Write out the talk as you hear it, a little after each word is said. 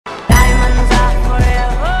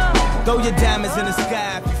Throw your diamonds in the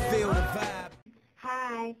sky if you feel the vibe.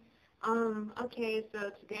 Hi. Okay, so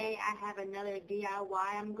today I have another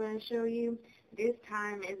DIY I'm going to show you. This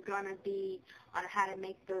time is going to be on how to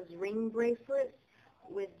make those ring bracelets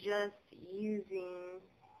with just using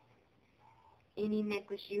any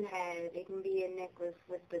necklace you have. It can be a necklace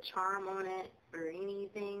with the charm on it or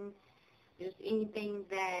anything, just anything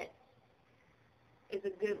that is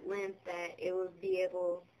a good length that it will be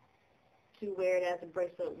able to wear it as a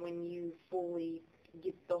bracelet when you fully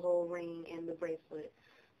get the whole ring and the bracelet.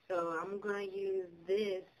 So I'm going to use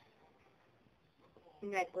this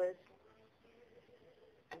necklace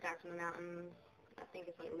I got from the mountains. I think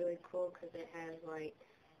it's like really cool because it has like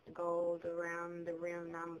gold around the rim.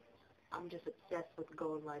 And I'm just obsessed with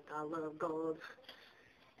gold. Like, I love gold.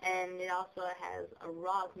 And it also has a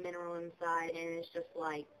rock mineral inside, and it's just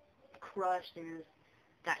like crushed, and it's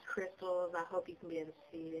got crystals. I hope you can be able to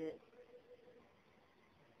see it.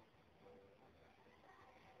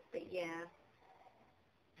 But yeah.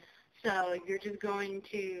 So you're just going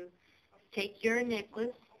to take your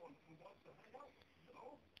necklace,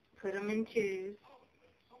 put them in twos,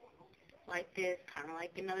 like this, kind of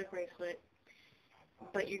like another bracelet.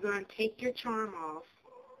 But you're going to take your charm off.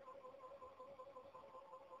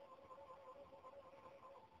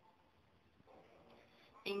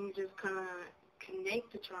 And you're just going to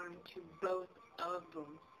connect the charm to both of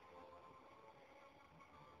them.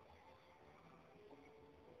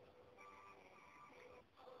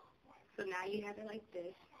 So now you have it like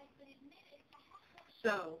this.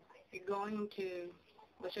 So you're going to,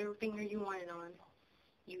 whichever finger you want it on,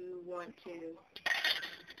 you want to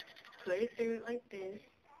put it through it like this.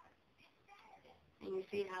 And you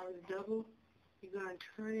see how it's double? You're going to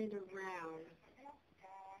turn it around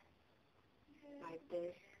like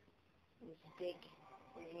this and stick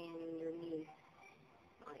your hand underneath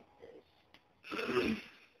like this.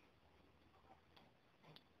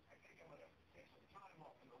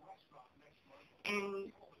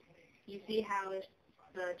 And you see how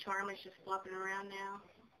the charm is just flopping around now?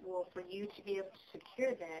 Well, for you to be able to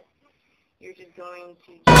secure that, you're just going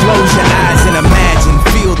to Close your eyes and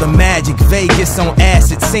imagine, feel the magic. Vegas on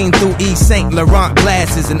acid, seen through Yves Saint Laurent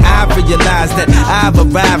glasses. And I realize that I've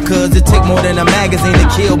arrived, cause it take more than a magazine to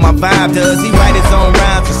kill my vibe. Does he write his own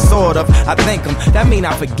rhymes? Sort of. I thank him. That mean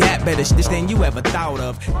I forgot better shit than you ever thought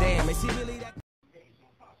of. Damn, is he really that?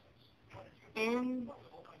 And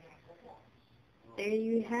there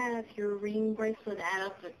you have your ring bracelet add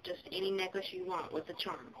up with just any necklace you want with a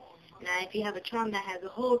charm. Now, if you have a charm that has a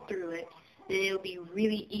hole through it, then it'll be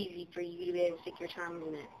really easy for you to be able to stick your charms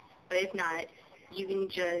in it. But if not, you can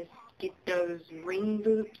just get those ring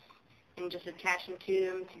loops and just attach them to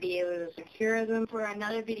them to be able to secure them. For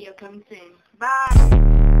another video coming soon.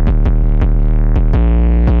 Bye!